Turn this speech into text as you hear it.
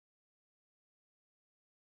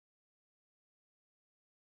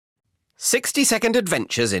60-second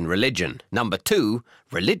adventures in religion. Number 2,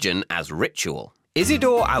 religion as ritual.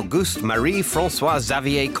 Isidore Auguste Marie-François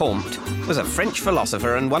Xavier Comte was a French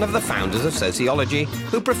philosopher and one of the founders of sociology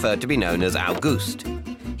who preferred to be known as Auguste.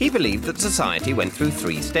 He believed that society went through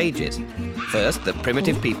 3 stages. First, that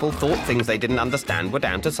primitive people thought things they didn't understand were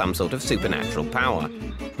down to some sort of supernatural power.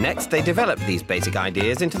 Next, they developed these basic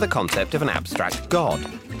ideas into the concept of an abstract God.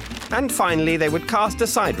 And finally, they would cast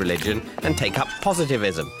aside religion and take up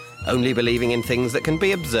positivism, only believing in things that can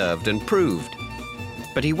be observed and proved.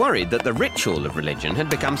 But he worried that the ritual of religion had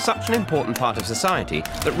become such an important part of society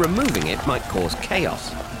that removing it might cause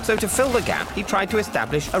chaos. So to fill the gap, he tried to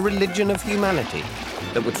establish a religion of humanity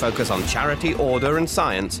that would focus on charity, order and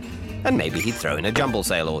science, and maybe he'd throw in a jumble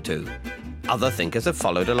sale or two. Other thinkers have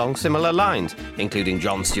followed along similar lines, including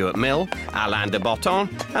John Stuart Mill, Alain de Botton,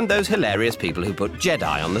 and those hilarious people who put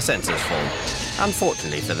Jedi on the census form.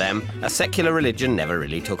 Unfortunately for them, a secular religion never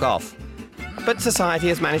really took off. But society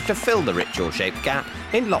has managed to fill the ritual-shaped gap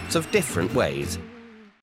in lots of different ways.